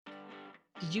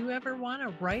Did you ever want to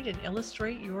write and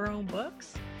illustrate your own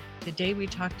books? Today we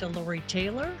talk to Lori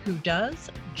Taylor, who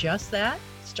does just that,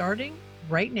 starting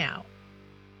right now.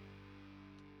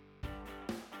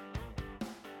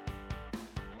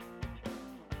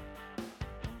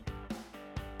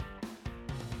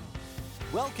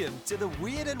 Welcome to the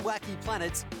Weird and Wacky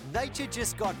Planets Nature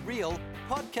Just Got Real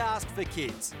podcast for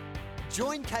kids.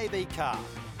 Join KB Carr,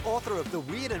 author of the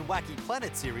Weird and Wacky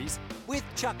Planet series, with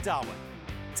Chuck Darwin,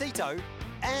 Tito,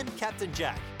 and Captain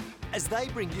Jack, as they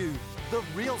bring you the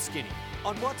real skinny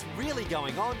on what's really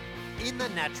going on in the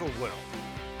natural world.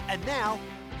 And now,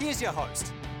 here's your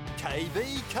host,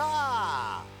 KB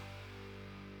Carr.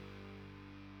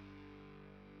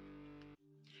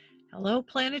 Hello,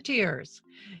 Planeteers.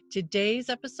 Today's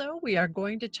episode, we are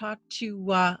going to talk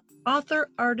to author,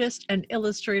 artist, and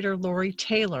illustrator Lori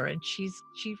Taylor, and she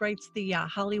writes the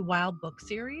Holly Wild book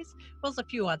series, well, a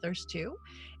few others too,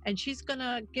 and she's going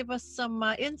to give us some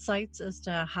insights as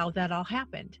to how that all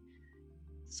happened.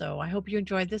 So I hope you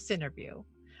enjoyed this interview.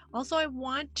 Also, I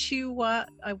want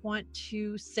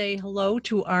to say hello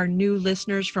to our new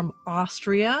listeners from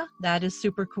Austria. That is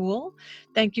super cool.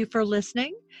 Thank you for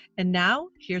listening. And now,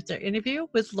 here's our interview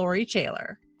with Lori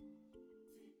Taylor.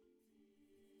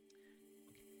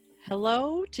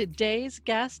 Hello, today's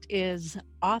guest is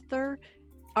author,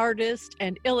 artist,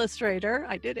 and illustrator,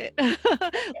 I did it,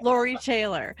 Lori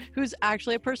Taylor, who's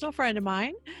actually a personal friend of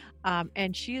mine.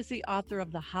 And she is the author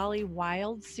of the Holly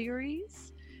Wild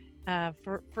series.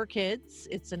 For kids.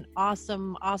 It's an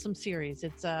awesome series.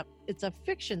 It's a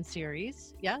fiction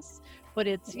series, yes, but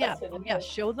it's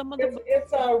show them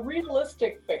it's a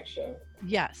realistic fiction.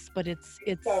 Yes, but it's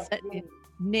set in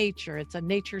nature. It's a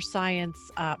nature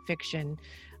science fiction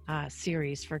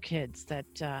series for kids that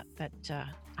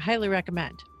I highly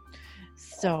recommend.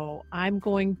 So I'm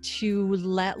going to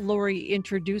let Lori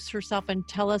introduce herself and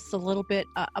tell us a little bit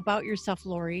about yourself,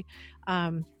 Lori.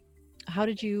 How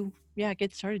did you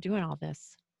get started doing all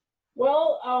this?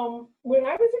 Well, when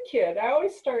I was a kid, I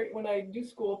always start when I do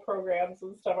school programs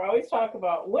and stuff. I always talk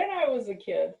about when I was a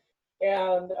kid,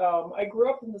 and I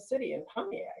grew up in the city in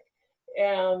Pontiac,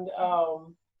 and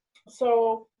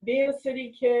so being a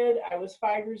city kid, I was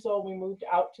 5 years old. We moved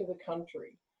out to the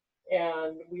country,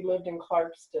 and we lived in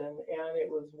Clarkston, and it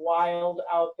was wild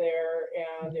out there,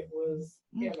 and it was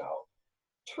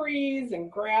trees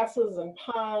and grasses and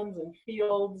ponds and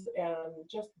fields and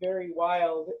just very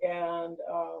wild. And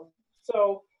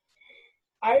so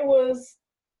I was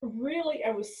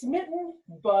smitten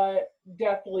but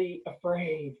deathly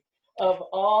afraid of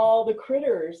all the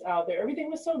critters out there.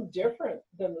 Everything was so different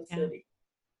than the city.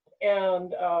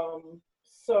 And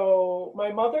so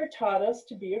my mother taught us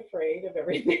to be afraid of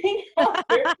everything out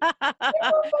there.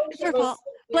 It's her fault.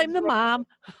 Blame the mom.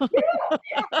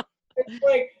 Yeah. It's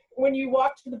like, when you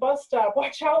walk to the bus stop,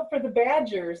 watch out for the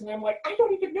badgers. And I'm like, I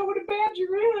don't even know what a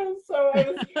badger is. So I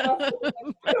was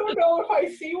I don't know if I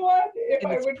see one,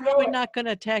 it's probably not going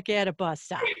to attack you at a bus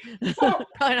stop.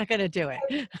 Probably not going to do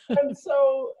it. And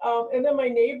so, and then my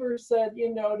neighbor said,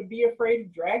 to be afraid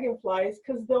of dragonflies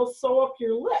because they'll sew up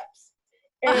your lips.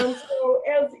 And so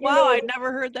I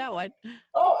never heard that one.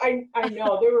 Oh, I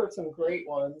know there were some great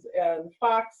ones, and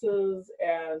foxes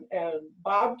and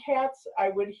bobcats I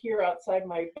would hear outside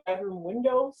my bedroom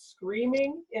window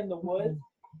screaming in the woods.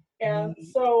 And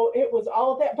so it was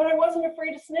all of that, but I wasn't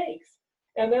afraid of snakes.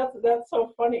 And that's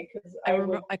so funny because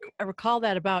I recall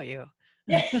that about you.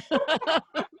 Yeah.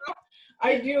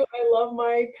 I do. I love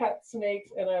my pet snakes,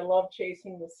 and I love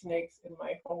chasing the snakes in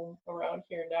my home around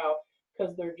here now.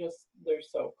 Because they're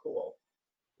so cool.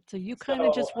 So you kind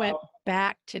of just went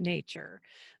back to nature,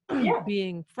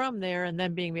 being from there and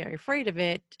then being very afraid of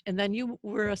it. And then you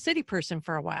were a city person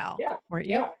for a while, weren't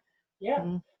you? Yeah.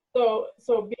 Mm-hmm.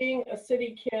 So being a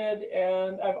city kid,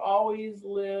 and I've always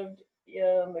lived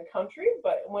in the country,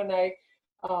 but when I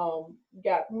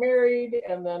got married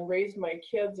and then raised my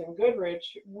kids in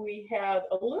Goodrich, we had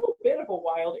a little bit of a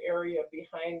wild area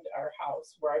behind our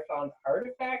house where I found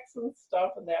artifacts and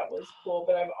stuff, and that was cool.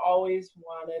 But I've always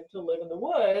wanted to live in the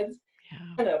woods,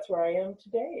 and that's where I am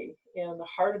today, in the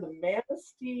heart of the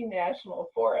Manistee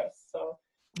National Forest. So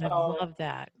I love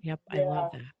that. Yep, I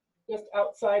love that. Just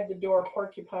outside the door,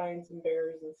 porcupines and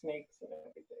bears and snakes and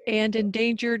everything. And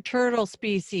endangered turtle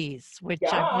species, which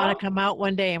I want to come out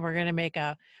one day, and we're gonna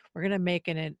make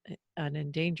an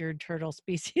endangered turtle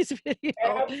species video.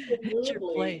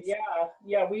 Absolutely.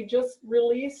 Yeah. We just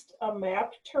released a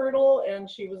map turtle, and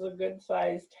she was a good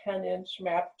sized 10-inch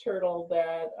map turtle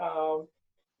that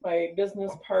my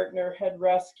business partner had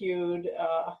rescued.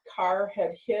 A car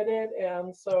had hit it,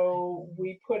 and so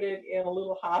we put it in a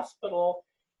little hospital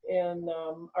in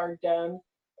our den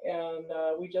and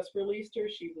we just released her.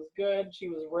 She was good. She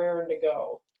was raring to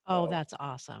go. Oh, So that's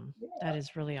awesome. yeah, That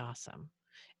is really awesome.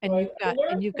 so And you've I got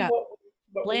learned from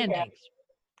what we had. Blandings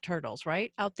turtles,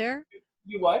 right? Out there?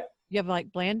 You what? You have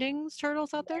like Blandings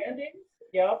turtles out there? Blandings?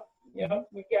 Yep, Mhm. yep.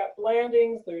 We've got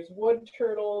blandings. There's wood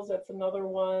turtles. That's another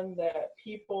one that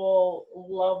people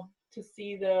love to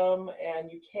see them,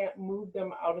 and you can't move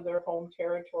them out of their home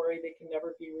territory. They can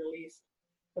never be released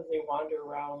because they wander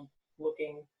around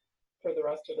looking for the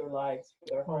rest of their lives for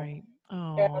their home. Right.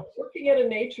 And Oh. working at a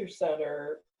nature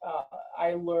center,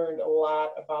 I learned a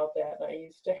lot about that. And I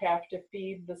used to have to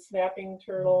feed the snapping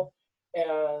turtle,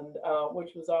 and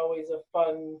which was always a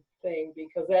fun thing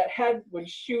because that head would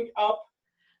shoot up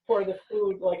for the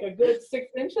food like a good 6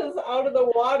 inches out of the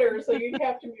water. So you'd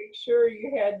have to make sure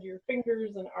you had your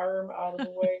fingers and arm out of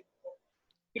the way.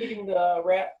 Feeding the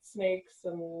rat snakes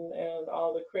and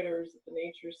all the critters at the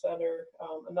nature center,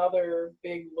 another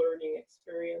big learning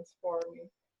experience for me.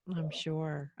 I'm So.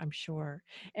 sure. I'm sure.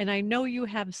 And I know you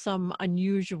have some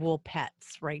unusual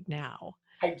pets right now,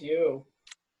 I do.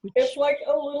 It's which like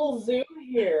a little zoo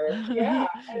here. Yeah.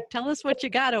 tell us what you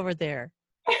got over there.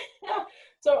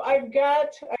 So I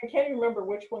can't even remember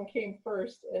which one came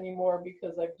first anymore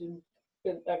because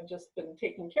I've just been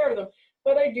taking care of them.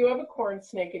 But I do have a corn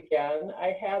snake again.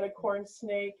 I had a corn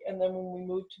snake, and then when we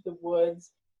moved to the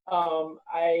woods,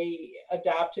 I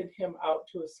adopted him out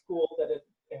to a school that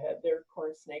had their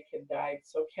corn snake had died.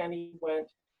 So Kenny went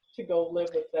to go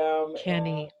live with them, and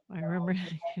Kenny. I remember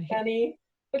Kenny. Kenny,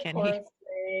 the Kenny. corn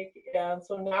snake. And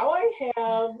so now I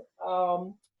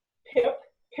have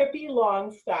Pippi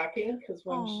Longstocking, because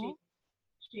when Aw.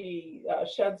 she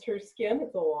sheds her skin,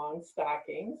 it's a long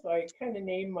stocking. So I kind of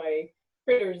name my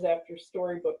critters after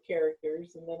storybook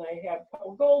characters. And then I have a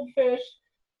couple goldfish,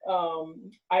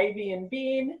 Ivy and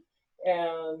Bean,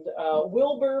 and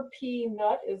Wilbur P.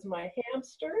 Nut is my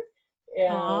hamster.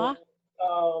 Aw.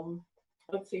 And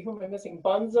let's see, who am I missing?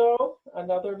 Bunzo,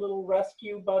 another little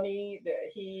rescue bunny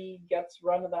that he gets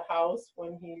run of the house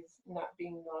when he's not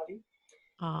being naughty.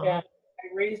 And Aw.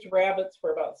 I raised rabbits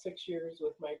for about 6 years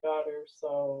with my daughter.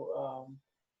 So,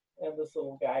 and this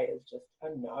little guy is just a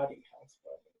naughty house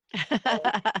bunny.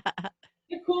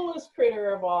 The coolest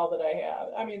critter of all that I have.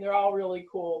 I mean, they're all really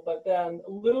cool. But then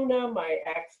Luna, my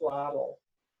axolotl,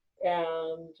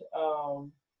 and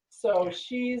so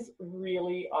she's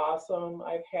really awesome.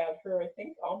 I've had her, I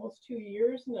think, almost 2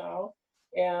 years now.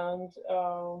 And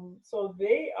so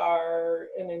they are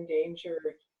an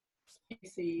endangered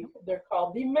species. They're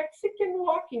called the Mexican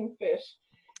walking fish.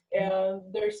 And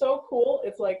they're so cool.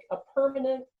 It's like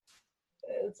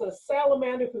it's a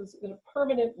salamander who's in a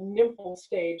permanent nymphal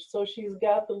stage. So she's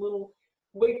got the little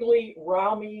wiggly,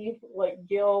 rami like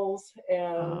gills,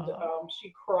 and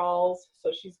she crawls.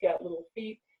 So she's got little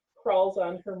feet, crawls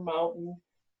on her mountain,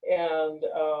 and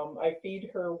I feed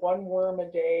her one worm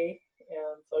a day,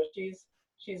 and so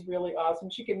she's really awesome.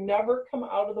 She can never come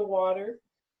out of the water,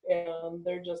 and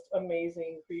they're just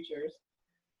amazing creatures.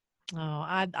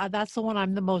 Oh, that's the one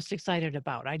I'm the most excited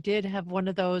about. I did have one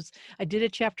of those. I did a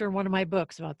chapter in one of my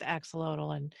books about the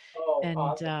axolotl Oh, and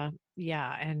awesome.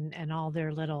 yeah, and all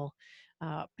their little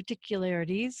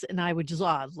particularities. And I would just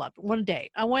love it. One day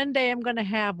I'm going to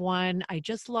have one. I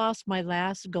just lost my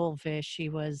last goldfish. She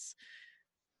was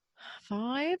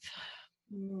 5.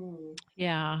 Mm,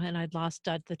 Yeah, and I'd lost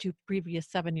the 2 previous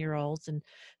 7-year-olds, and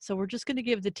so we're just going to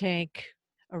give the tank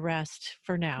a rest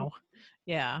for now.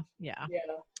 Yeah, yeah, yeah.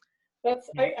 yeah.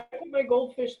 I put my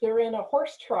goldfish, they're in a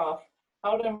horse trough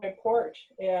out on my porch.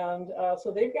 And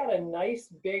so they've got a nice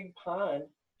big pond.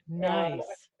 And Nice.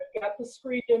 I've got the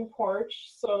screened-in porch,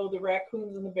 so the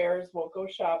raccoons and the bears won't go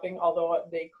shopping, although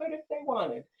they could if they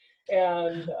wanted.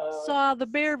 And Saw the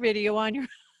bear video on your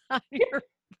on your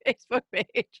Facebook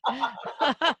page.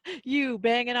 You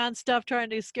banging on stuff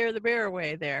trying to scare the bear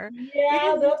away there. He yeah,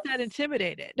 didn't look that's that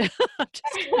intimidated. I'm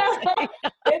just gonna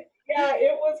say.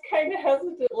 it was kind of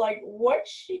hesitant, like,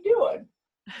 what's she doing?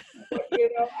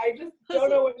 I just don't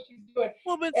know what she's doing.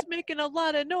 Woman's making a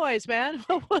lot of noise, man.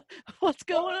 What's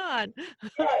going on?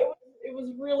 Yeah, it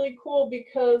was really cool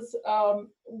because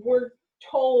we're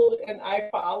told, and I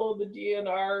follow the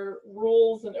DNR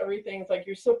rules and everything. It's like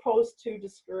you're supposed to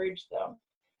discourage them,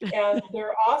 and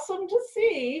they're awesome to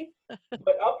see,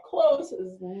 but up close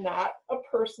is not a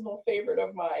personal favorite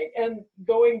of mine. And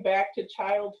going back to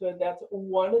childhood, that's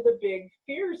one of the big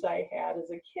fears I had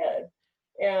as a kid.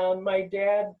 And my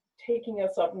dad taking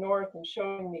us up north and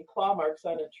showing me claw marks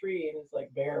on a tree, and it's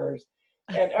like bears.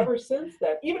 And ever since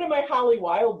then, even in my Holly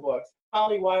Wild books,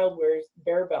 Holly Wild wears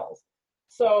bear bells.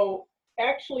 So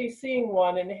actually seeing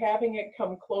one and having it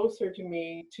come closer to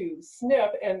me to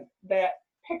sniff, and that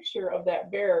picture of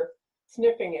that bear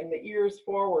sniffing and the ears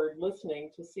forward,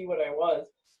 listening to see what I was.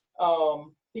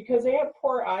 Because they have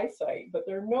poor eyesight, but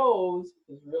their nose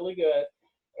is really good.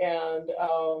 And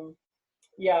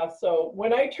yeah, so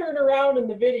when I turned around in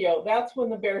the video, that's when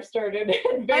the bear started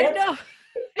advancing. I know.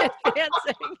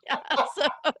 Advancing. Yes.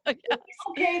 Yes.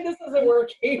 Okay, this isn't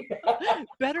working.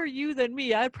 Better you than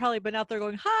me. I'd probably been out there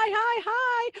going, hi, hi,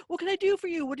 hi. What can I do for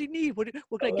you? What do you need? What can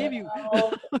I give you?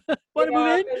 Want to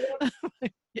move in?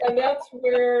 And that's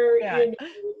where, Yeah. you know,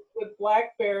 with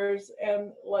black bears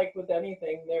and like with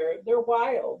anything, they're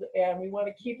wild, and we want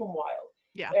to keep them wild.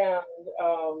 Yeah. And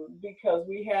because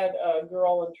we had a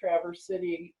girl in Traverse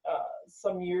City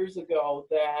some years ago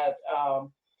that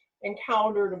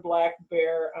encountered a black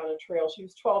bear on a trail. She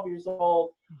was 12 years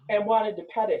old and wanted to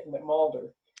pet it, and it mauled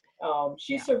her.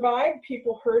 She survived.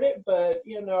 People heard it, but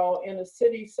you know, in a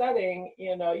city setting,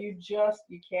 you know, you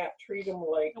can't treat them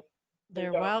like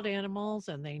they're wild animals,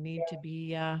 and they need to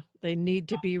be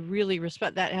really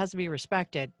that has to be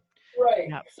respected. Right.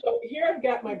 Yep. So here I've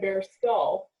got my bear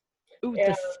skull. Ooh,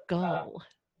 the skull.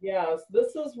 Yes,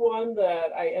 this is one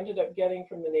that I ended up getting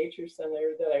from the nature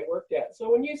center that I worked at.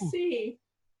 So when you see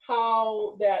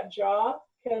how that jaw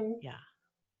can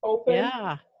open,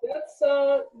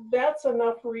 that's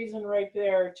enough reason right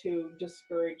there to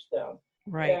discourage them.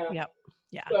 Right. And yep.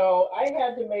 Yeah. So I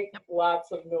had to make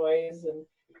lots of noise, and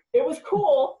it was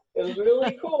cool. It was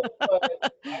really cool.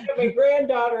 But I have my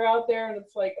granddaughter out there, and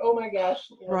it's like, oh my gosh.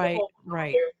 You know, right.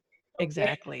 Right.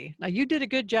 Exactly. Now you did a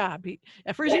good job.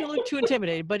 At first he didn't look too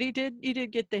intimidated, but he did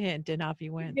get the hint, and off he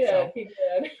went. Yeah, so he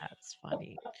did. That's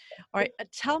funny. All right,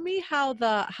 tell me how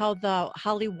the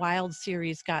Holly Wild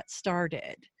series got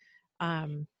started.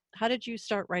 How did you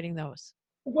start writing those?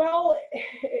 Well,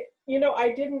 you know,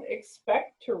 I didn't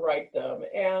expect to write them,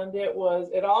 and it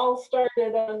all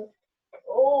started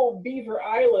on Beaver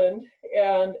Island,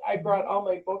 and I brought all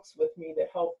my books with me to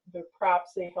help. The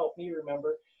props, they helped me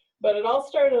remember. But it all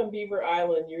started on Beaver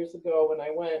Island years ago when I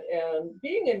went, and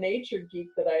being a nature geek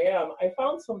that I am, I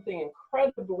found something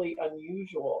incredibly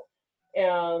unusual.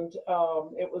 And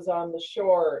it was on the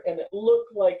shore, and it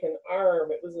looked like an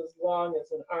arm. It was as long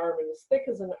as an arm and as thick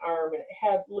as an arm, and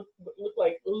it looked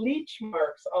like leech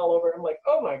marks all over it. I'm like,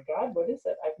 oh my God, what is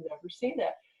it? I've never seen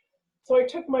that. So I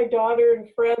took my daughter and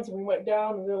friends, and we went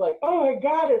down, and they're like, oh my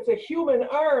God, it's a human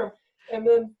arm. And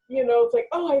then, you know, it's like,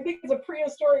 oh, I think it's a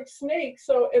prehistoric snake.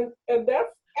 So, and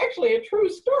that's actually a true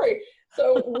story.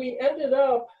 So we ended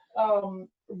up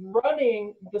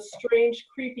running the strange,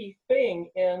 creepy thing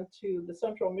into the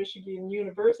Central Michigan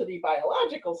University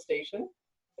Biological Station.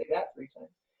 Say that 3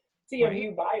 times.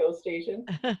 CMU Bio Station.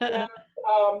 And,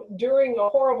 during a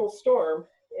horrible storm,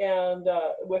 and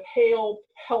with hail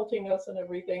pelting us and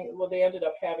everything. Well, they ended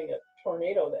up having a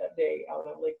tornado that day out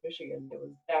on Lake Michigan. It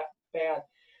was that bad.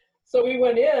 So we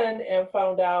went in and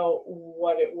found out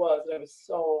what it was, and I was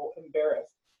so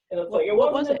embarrassed. And it's like, it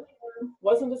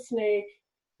wasn't a snake,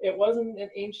 it wasn't an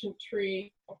ancient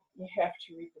tree. You have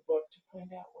to read the book to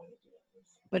find out what it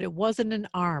is. But it wasn't an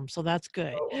arm, so that's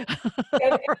good.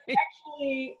 And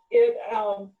actually,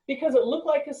 because it looked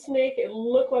like a snake, it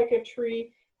looked like a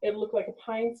tree, it looked like a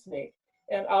pine snake.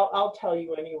 And I'll tell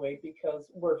you anyway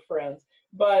because we're friends.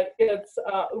 But it's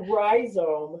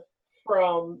rhizome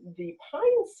from the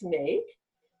pine snake,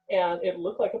 and it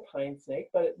looked like a pine snake,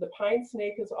 but the pine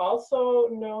snake is also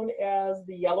known as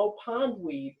the yellow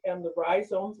pondweed, and the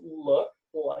rhizomes look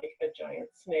like a giant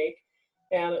snake,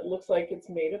 and it looks like it's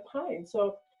made of pine.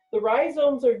 So the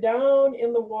rhizomes are down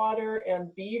in the water,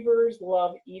 and beavers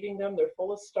love eating them. They're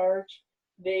full of starch.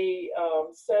 They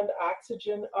send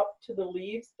oxygen up to the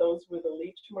leaves. Those were the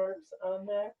leech marks on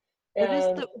that.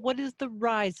 What is the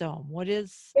rhizome?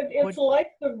 It's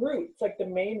like the root. It's like the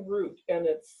main root, and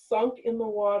it's sunk in the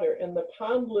water, and the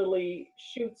pond lily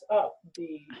shoots up.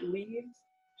 The leaves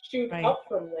shoot up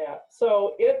from that.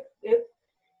 So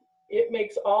it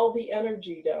makes all the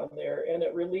energy down there, and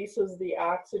it releases the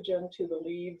oxygen to the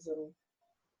leaves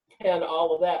and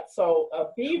all of that. So a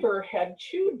beaver had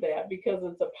chewed that because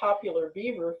it's a popular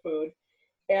beaver food,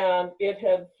 and it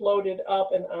had floated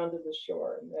up and onto the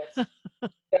shore. And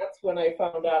that's when I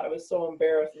found out. I was so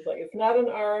embarrassed. It's like, it's not an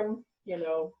arm, you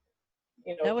know.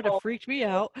 That would have freaked me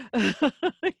out. But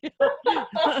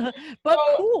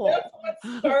so cool. That's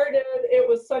what started. It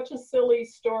was such a silly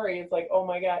story. It's like, oh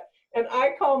my God. And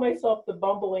I call myself the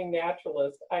bumbling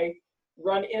naturalist. I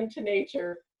run into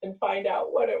nature and find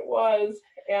out what it was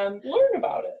and learn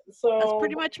about it. So that's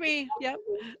pretty much me. Yep.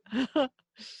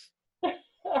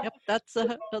 Yep. That's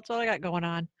what I got going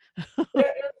on. And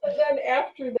then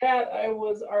after that, I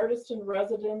was artist in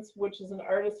residence, which is an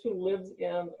artist who lives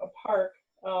in a park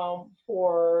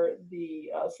for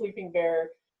the Sleeping Bear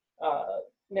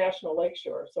National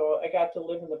Lakeshore. So I got to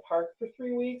live in the park for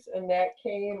 3 weeks, and that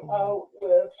came out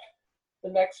with the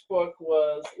next book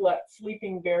was Let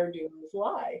Sleeping Bear Dunes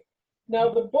Lie. Now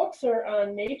the books are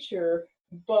on nature,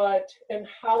 and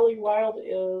Holly Wild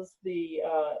is the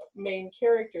main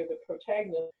character, the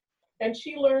protagonist, and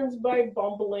she learns by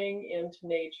bumbling into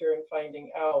nature and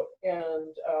finding out.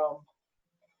 And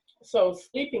so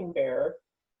Sleeping Bear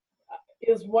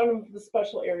is one of the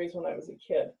special areas when I was a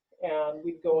kid. And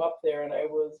we'd go up there, and I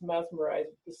was mesmerized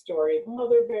with the story of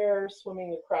Mother Bear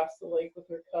swimming across the lake with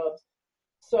her cubs.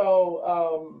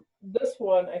 So this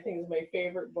one I think is my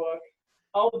favorite book.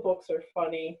 All the books are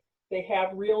funny. They have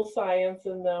real science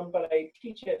in them, but I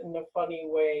teach it in a funny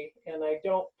way, and I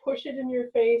don't push it in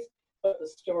your face, but the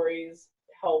stories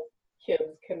help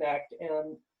kids connect.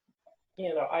 And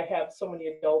I have so many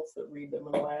adults that read them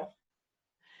and laugh.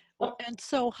 Well, and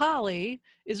so Holly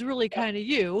is really kind of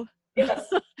you,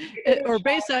 Yes. or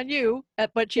based on you,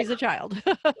 but she's a child.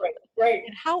 Right.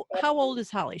 And how old is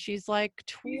Holly? She's like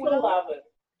 12? She's 11.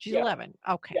 She's 11.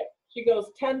 Okay. Yeah. She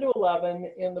goes 10 to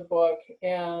 11 in the book,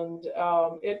 and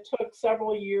it took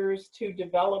several years to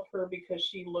develop her because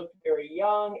she looked very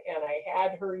young, and I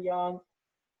had her young.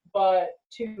 But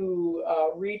to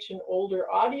reach an older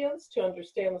audience, to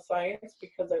understand the science,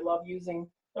 because I love using,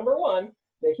 number one,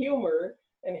 the humor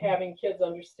and having kids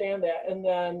understand that, and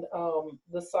then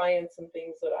the science and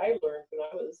things that I learned when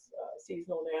I was a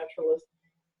seasonal naturalist,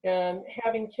 and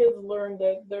having kids learn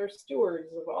that they're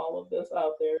stewards of all of this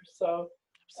out there. So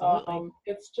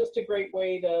it's just a great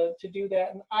way to do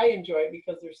that, and I enjoy it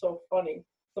because they're so funny.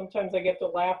 Sometimes I get to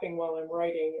laughing while I'm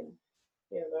writing,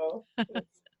 and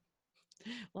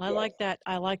well, I like that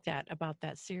about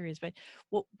that series. But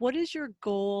what is your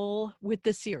goal with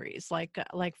the series? Like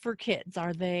for kids,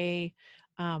 are they?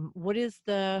 What is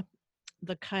the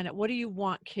kind of, what do you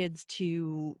want kids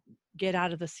to get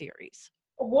out of the series?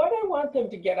 What I want them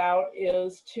to get out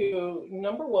is to,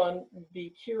 number one,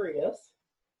 be curious,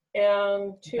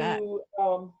 and to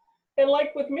and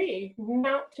like with me,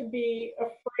 not to be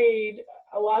afraid.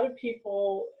 A lot of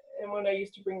people, and when I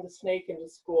used to bring the snake into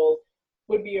school,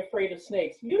 would be afraid of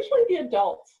snakes. Usually the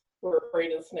adults were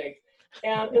afraid of snakes.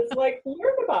 And it's like,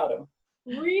 learn about them,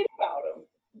 read about them,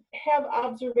 have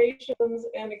observations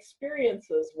and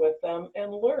experiences with them,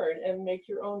 and learn and make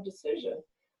your own decision.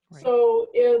 Right. So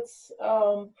it's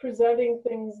presenting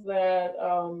things that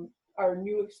are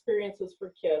new experiences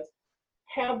for kids,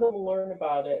 have them learn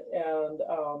about it, and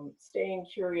staying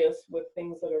curious with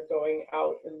things that are going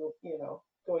out in the,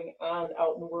 going on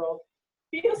out in the world.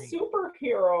 Be a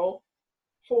superhero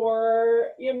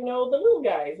for, the little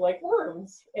guys like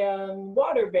worms and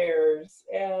water bears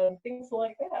and things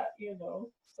like that,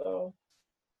 so.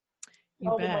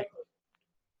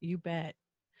 You bet.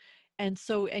 And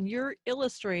so, and you're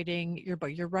illustrating your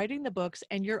book, you're writing the books,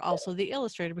 and you're also the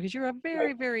illustrator, because you're a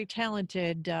very, very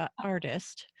talented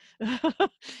artist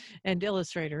and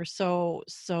illustrator. So,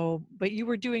 but you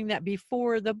were doing that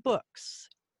before the books,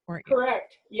 weren't you?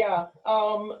 Correct. Yeah.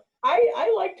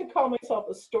 I like to call myself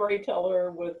a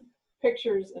storyteller with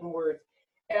pictures and words.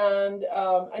 And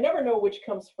I never know which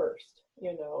comes first,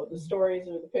 the stories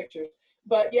or the pictures.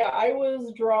 But yeah, I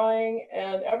was drawing,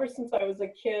 and ever since I was a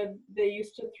kid, they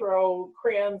used to throw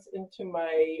crayons into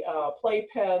my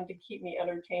playpen to keep me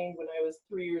entertained when I was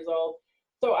 3 years old.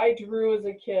 So I drew as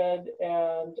a kid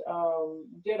and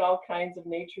did all kinds of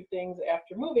nature things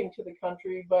after moving to the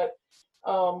country. But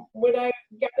when I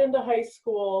got into high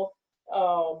school,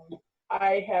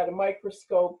 I had a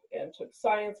microscope and took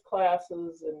science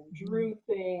classes and drew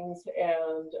things,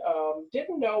 and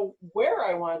didn't know where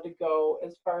I wanted to go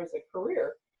as far as a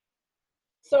career.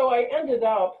 So I ended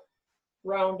up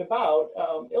roundabout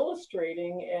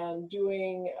illustrating and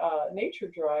doing nature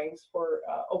drawings for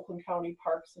Oakland County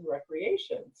Parks and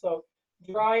Recreation. So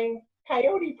drawing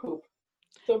coyote poop,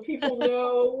 so people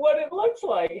know what it looks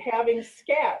like, having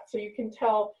scat, so you can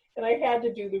tell. And I had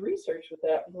to do the research with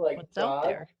that, like what's out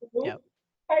there? Yep.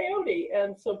 Coyote,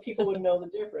 and so people would know the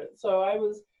difference. So I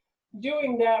was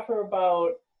doing that for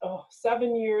about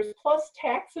 7 years, plus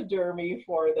taxidermy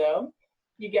for them.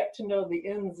 You get to know the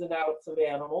ins and outs of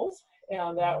animals,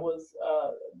 and that was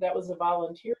a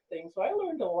volunteer thing. So I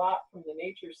learned a lot from the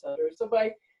Nature Center. So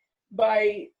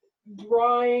by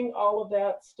drawing all of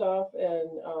that stuff and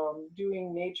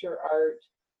doing nature art,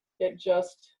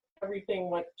 everything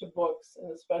went to books,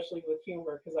 and especially with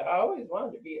humor, because I always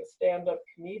wanted to be a stand-up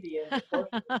comedian.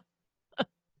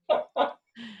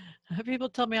 People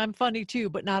tell me I'm funny too,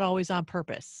 but not always on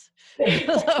purpose. It's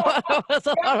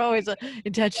not always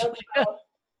intentionally.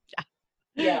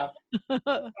 Yeah. Kind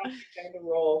of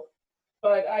role.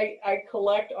 but I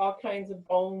collect all kinds of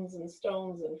bones and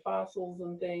stones and fossils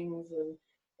and things,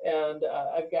 and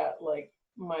I've got like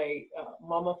my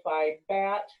mummified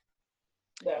bat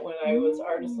that when I was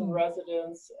artist in Ooh.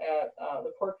 residence at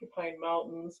the Porcupine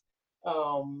Mountains,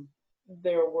 um,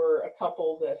 there were a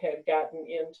couple that had gotten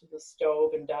into the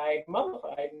stove and died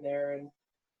mummified in there, and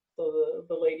so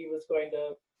the lady was going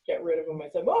to get rid of them. I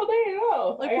said, "Well, there you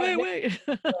go. I Like, have wait.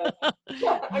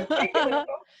 I'm taking it home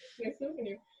as my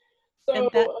souvenir." So And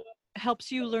that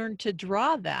helps you learn to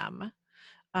draw them,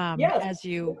 yes, as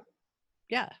you,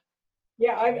 yeah,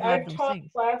 yeah, have I've those taught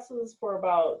things. classes for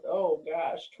about, oh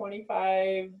gosh,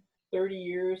 25, 30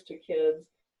 years to kids,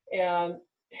 and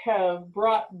have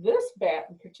brought this bat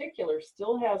in particular,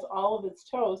 still has all of its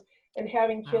toes, and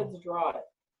having Wow. kids draw it.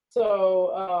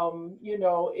 So,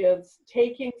 it's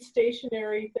taking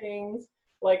stationary things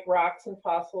like rocks and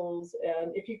fossils,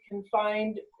 and if you can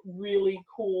find really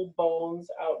cool bones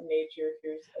out in nature,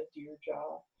 here's a deer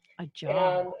jaw, A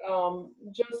jaw. and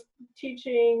just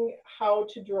teaching how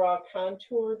to draw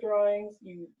contour drawings.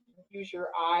 You use your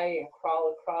eye and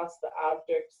crawl across the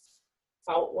object's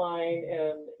outline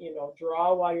and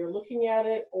draw while you're looking at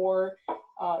it, or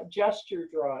gesture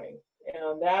drawing,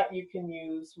 and that you can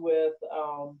use with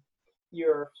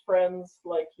your friends,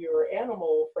 like your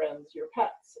animal friends, your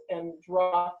pets, and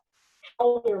draw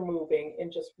how they're moving in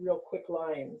just real quick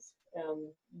lines. And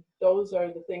those are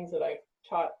the things that I've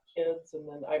taught kids, and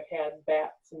then I've had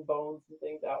bats and bones and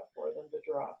things out for them to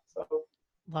draw. So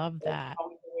Love that's that.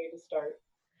 always a way to start.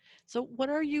 So what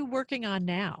are you working on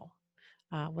now?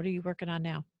 What are you working on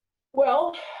now?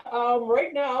 Well,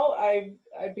 right now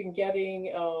I've been getting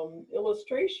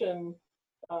illustration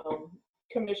um,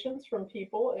 commissions from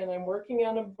people, and I'm working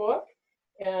on a book,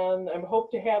 and I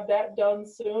hope to have that done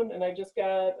soon. And I just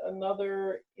got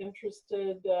another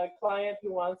interested client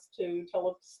who wants to tell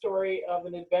a story of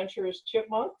an adventurous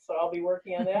chipmunk, so I'll be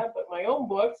working on that. But my own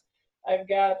books, I've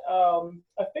got a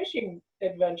fishing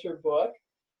adventure book,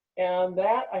 and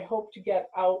that I hope to get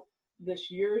out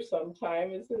this year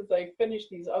sometime as soon as I finish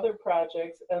these other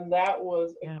projects. And that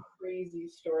was a Yeah. crazy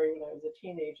story when I was a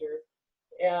teenager.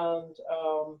 And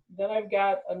then I've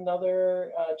got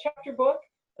another chapter book,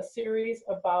 a series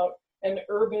about an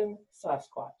urban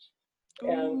Sasquatch.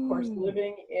 And of course, Ooh.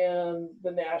 living in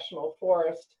the national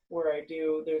forest where I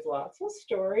do, there's lots of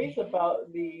stories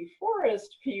about the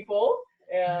forest people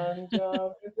and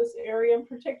in this area in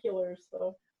particular.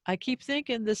 So I keep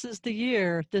thinking this is the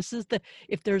year. This is the,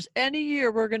 if there's any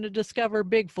year we're going to discover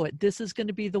Bigfoot, this is going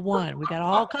to be the one. We got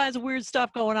all kinds of weird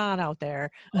stuff going on out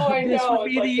there. oh, I This would know.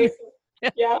 It's be the like year.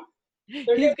 this. Yeah, they're He's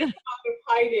gonna going to, come out of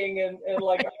hiding and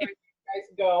like, all right, you guys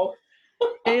go.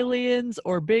 aliens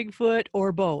or Bigfoot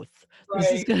or both.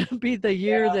 This is Right. going to be the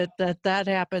year Yeah. that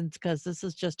happens, because this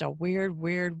is just a weird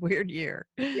year.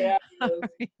 Yeah. It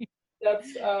is.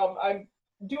 That's I'm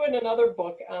doing another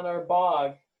book on our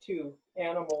bog too, Oh,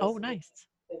 animals nice.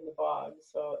 in the bog.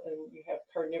 So, and you have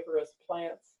carnivorous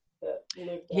plants that live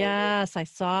down there. Yes, I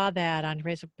saw that on your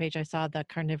Facebook page. I saw the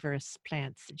carnivorous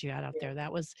plants that you had out Yeah. there.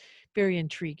 That was very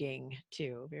intriguing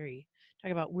too. Very,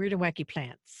 talk about weird and wacky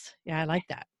plants. Yeah, I like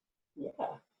that. Yeah.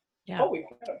 Yeah. Oh, we've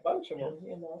got a bunch of Yeah.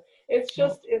 them. It's Well,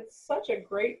 just, it's such a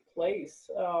great place,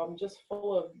 just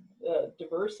full of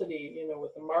diversity,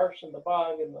 with the marsh and the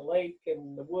bog and the lake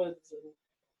and the woods. And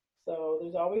so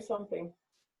there's always something.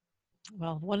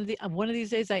 well, one of these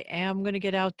days I am going to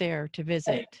get out there to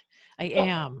visit. I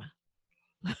am.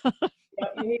 Yeah,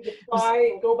 you need to Was- fly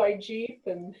and go by Jeep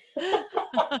and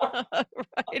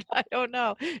right, I don't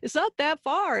know. It's not that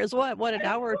far. It's what, an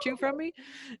hour or two from me?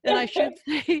 And I should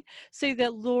say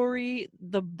that Lori,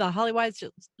 the Hollywood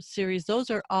series, those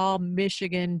are all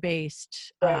Michigan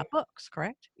based right. books,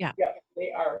 correct? Yeah, Yeah,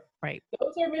 they are. right.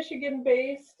 Those are Michigan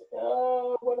based.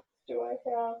 What else do I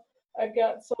have?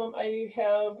 I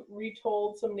have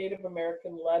retold some Native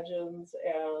American legends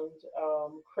and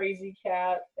Crazy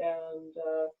Cat and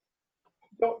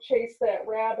Don't Chase That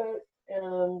Rabbit.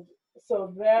 And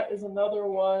so that is another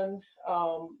one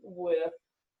with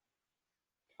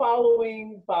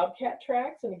following bobcat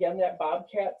tracks. And again, that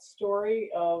bobcat story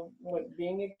of when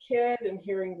being a kid and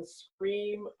hearing the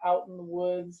scream out in the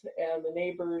woods and the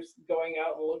neighbors going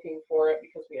out and looking for it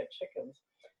because we had chickens.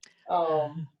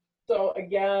 So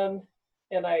again,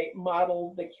 and I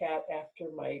modeled the cat after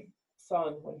my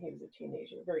son when he was a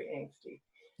teenager, very angsty.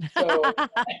 So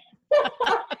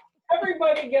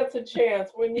everybody gets a chance.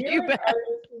 When You you're an bet.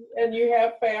 artist and you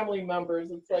have family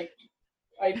members, it's like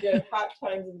I did Hot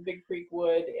Times in Big Creek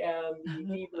Wood, and the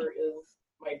beaver is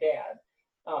my dad.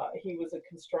 He was a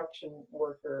construction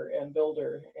worker and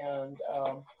builder, and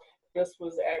this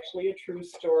was actually a true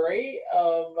story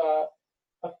of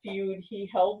a feud he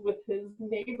held with his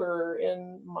neighbor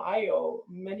in Mayo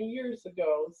many years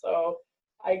ago. So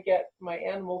I get my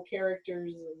animal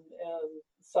characters and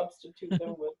substitute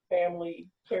them with family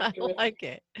I characteristics. like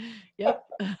it. Yep.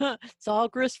 It's all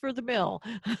grist for the mill.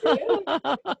 It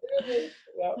is. It is.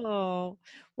 Yep. Oh,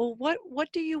 well,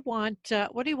 what do you want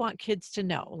kids to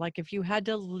know? Like if you had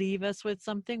to leave us with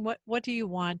something, what do you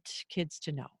want kids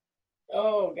to know?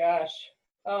 Oh gosh.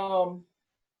 Um,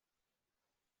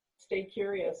 Stay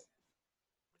curious.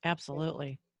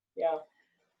 Absolutely. Yeah.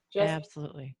 Just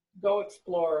Absolutely. go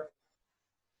explore.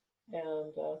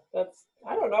 And that's,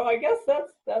 I don't know, I guess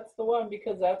that's the one,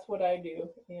 because that's what I do.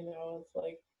 It's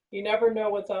like you never know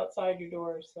what's outside your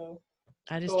door, so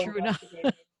That is go true enough.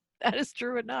 investigate. That is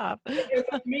true enough. And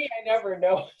with me, I never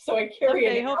know, so I carry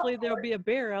Okay, an hopefully there'll be a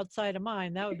bear outside of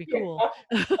mine. That would be air cool.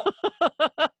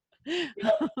 Yeah,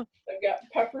 I've got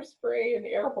pepper spray and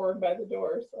air horn by the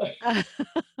door.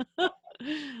 So.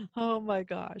 Oh my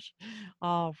gosh.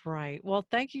 All right. Well,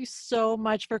 thank you so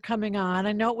much for coming on.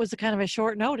 I know it was a kind of a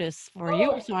short notice for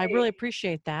you, Oh, so I hey. really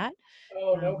appreciate that.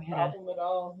 Oh, no We had a problem at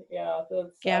all. Yeah,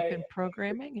 that's gap I in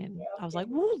programming, and I was like,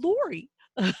 asking. "Whoa, Lori!"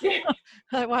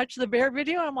 I watched the bear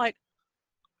video. I'm like,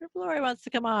 "What if Lori wants to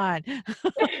come on?"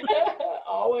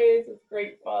 Always, it's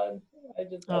great fun. I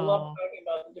love Oh, talking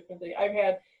about the different things. I've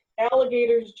had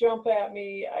alligators jump at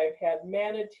me. I've had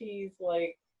manatees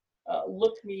like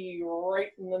look me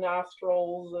right in the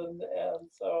nostrils, and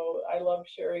so I love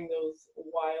sharing those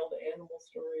wild animal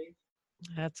stories.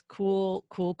 that's cool,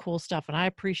 cool, cool stuff, and I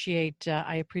appreciate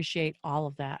all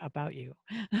of that about you.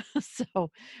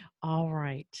 So, all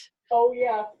right. Oh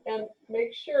yeah, and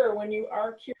make sure when you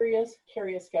are curious,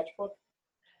 carry a sketchbook.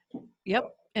 Yep, So,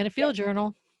 and a yep, field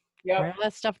journal. Write yep. all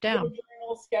that stuff down. Field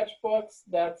journal, sketchbooks.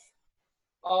 That's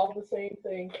all the same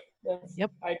thing. That's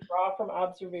Yep. I draw from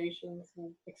observations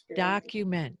and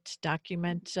experiences.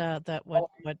 Document that Oh,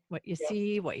 what you yep,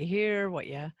 see, what you hear, what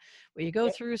you go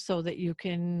yep, through, so that you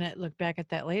can look back at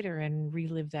that later and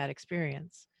relive that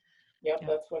experience. yep. Yep,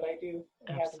 That's what I do.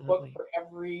 I have a book absolutely. for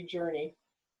every journey.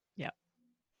 Yep.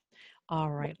 All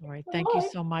right, Lori. For Thank you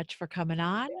life. so much for coming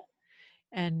on, Yeah.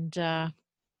 and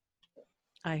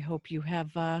I hope you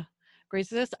have great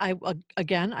success.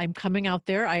 Again, I'm coming out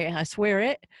there. I swear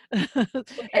it.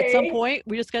 At some Okay. point,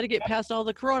 we just got to get past all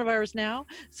the coronavirus now.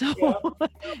 So,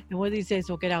 Yep. and one of these days,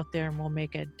 we'll get out there and we'll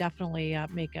definitely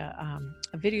make a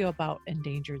video about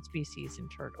endangered species and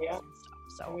turtles Yeah. and stuff.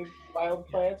 So, And wild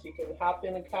yeah, plants. You can hop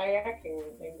in a kayak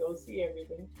and go see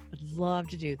everything. I'd love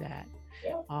to do that.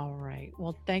 Yeah. All right.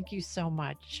 Well, thank you so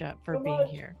much for So being much.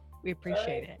 here. We All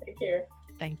appreciate right. it. Take care.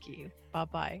 Thank you. Bye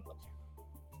bye.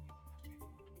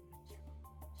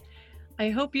 I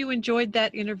hope you enjoyed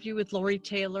that interview with Lori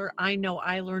Taylor. I know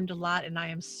I learned a lot, and I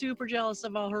am super jealous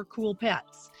of all her cool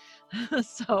pets.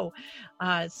 So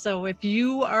if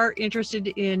you are interested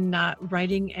in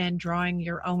writing and drawing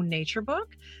your own nature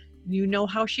book, you know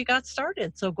how she got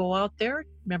started. So go out there.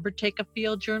 Remember, take a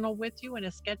field journal with you and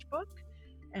a sketchbook,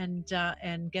 and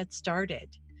get started.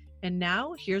 And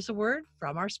now here's a word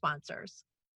from our sponsors.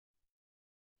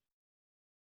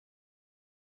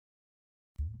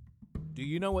 Do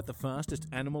you know what the fastest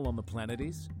animal on the planet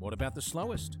is? What about the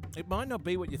slowest? It might not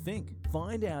be what you think.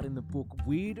 Find out in the book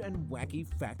Weird and Wacky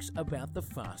Facts About the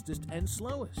Fastest and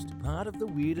Slowest, part of the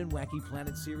Weird and Wacky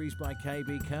Planet series by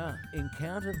KB Carr.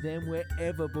 Encounter them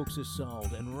wherever books are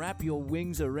sold and wrap your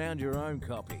wings around your own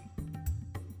copy.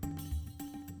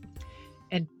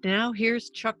 And now here's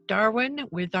Chuck Darwin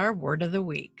with our word of the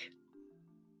week.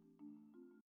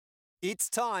 It's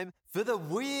time for the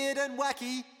weird and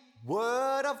wacky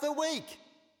word of the week.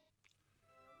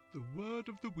 The word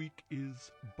of the week is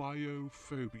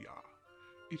biophobia.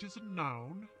 It is a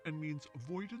noun and means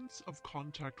avoidance of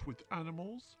contact with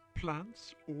animals,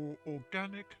 plants, or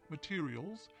organic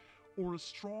materials, or a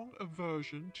strong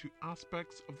aversion to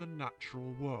aspects of the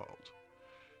natural world.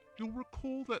 You'll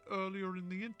recall that earlier in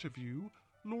the interview,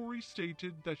 Lori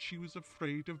stated that she was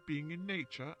afraid of being in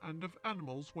nature and of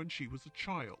animals when she was a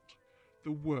child.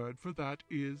 The word for that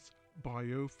is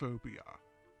biophobia.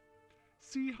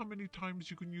 See how many times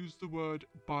you can use the word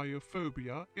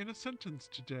biophobia in a sentence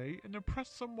today and impress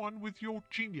someone with your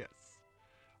genius.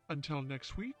 Until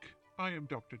next week, I am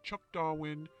Dr. Chuck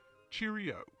Darwin.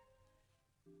 Cheerio.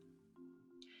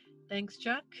 Thanks,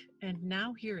 Chuck. And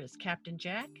now here is Captain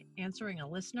Jack answering a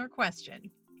listener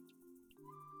question.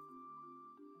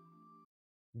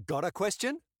 Got a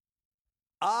question?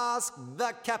 Ask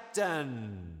the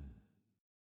captain.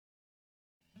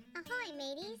 Ahoy,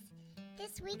 mateys!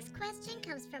 This week's question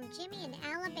comes from Jimmy in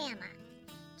Alabama.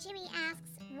 Jimmy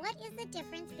asks, what is the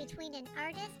difference between an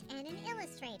artist and an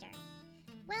illustrator?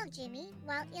 Well, Jimmy,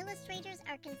 while illustrators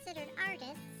are considered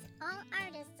artists, all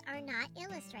artists are not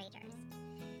illustrators.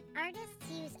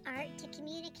 Artists use art to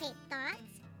communicate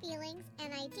thoughts, feelings,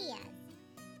 and ideas.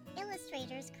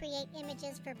 Illustrators create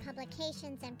images for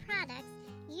publications and products,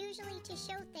 usually to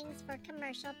show things for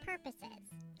commercial purposes.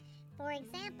 For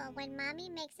example, when Mommy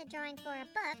makes a drawing for a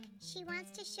book, she wants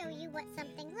to show you what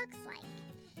something looks like.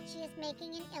 She is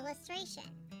making an illustration.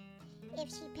 If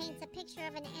she paints a picture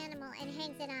of an animal and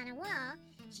hangs it on a wall,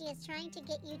 she is trying to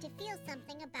get you to feel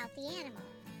something about the animal.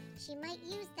 She might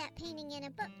use that painting in a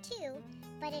book too,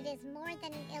 but it is more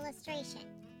than an illustration.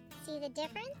 See the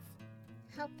difference?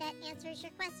 Hope that answers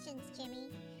your questions, Jimmy.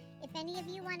 If any of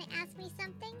you want to ask me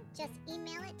something, just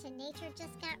email it to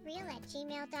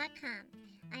naturejustgotreal@gmail.com.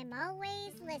 I'm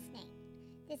always listening.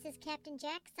 This is Captain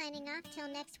Jack signing off till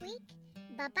next week.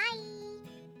 Bye-bye.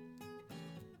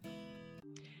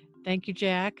 Thank you,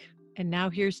 Jack. And now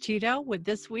here's Tito with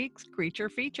this week's Creature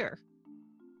Feature.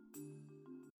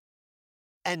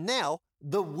 And now,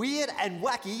 the Weird and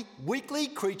Wacky Weekly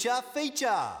Creature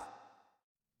Feature.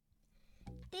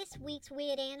 This week's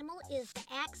weird animal is the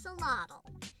axolotl.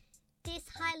 This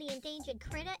highly endangered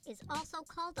critter is also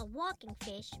called a walking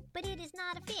fish, but it is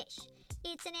not a fish.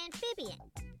 It's an amphibian.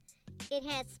 It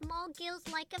has small gills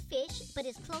like a fish, but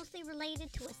is closely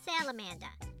related to a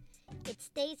salamander. It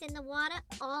stays in the water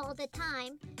all the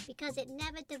time because it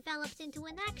never develops into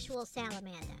an actual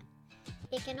salamander.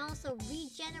 It can also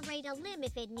regenerate a limb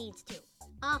if it needs to.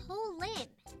 A whole limb.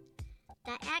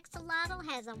 The axolotl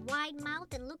has a wide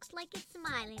mouth and looks like it's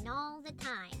smiling all the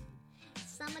time.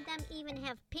 Some of them even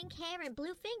have pink hair and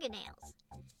blue fingernails.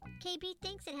 KB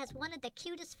thinks it has one of the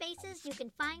cutest faces you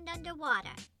can find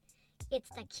underwater.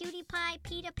 It's the cutie pie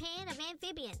Peter Pan of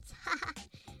amphibians.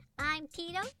 I'm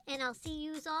Tito, and I'll see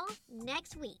you all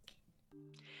next week.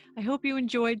 I hope you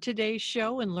enjoyed today's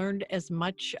show and learned as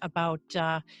much about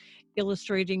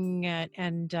illustrating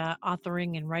and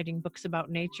authoring and writing books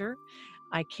about nature.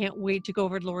 I can't wait to go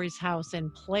over to Lori's house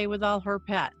and play with all her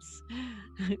pets.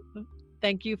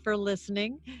 Thank you for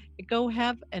listening. Go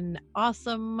have an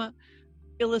awesome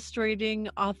illustrating,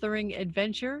 authoring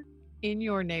adventure in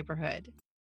your neighborhood.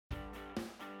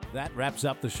 That wraps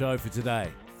up the show for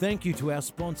today. Thank you to our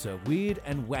sponsor, Weird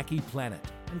and Wacky Planet.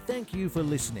 And thank you for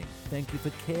listening. Thank you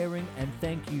for caring, and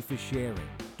thank you for sharing.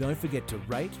 Don't forget to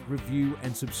rate, review,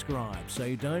 and subscribe so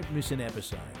you don't miss an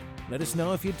episode. Let us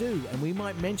know if you do, and we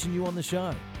might mention you on the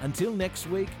show. Until next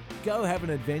week, go have an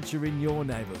adventure in your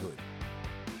neighborhood.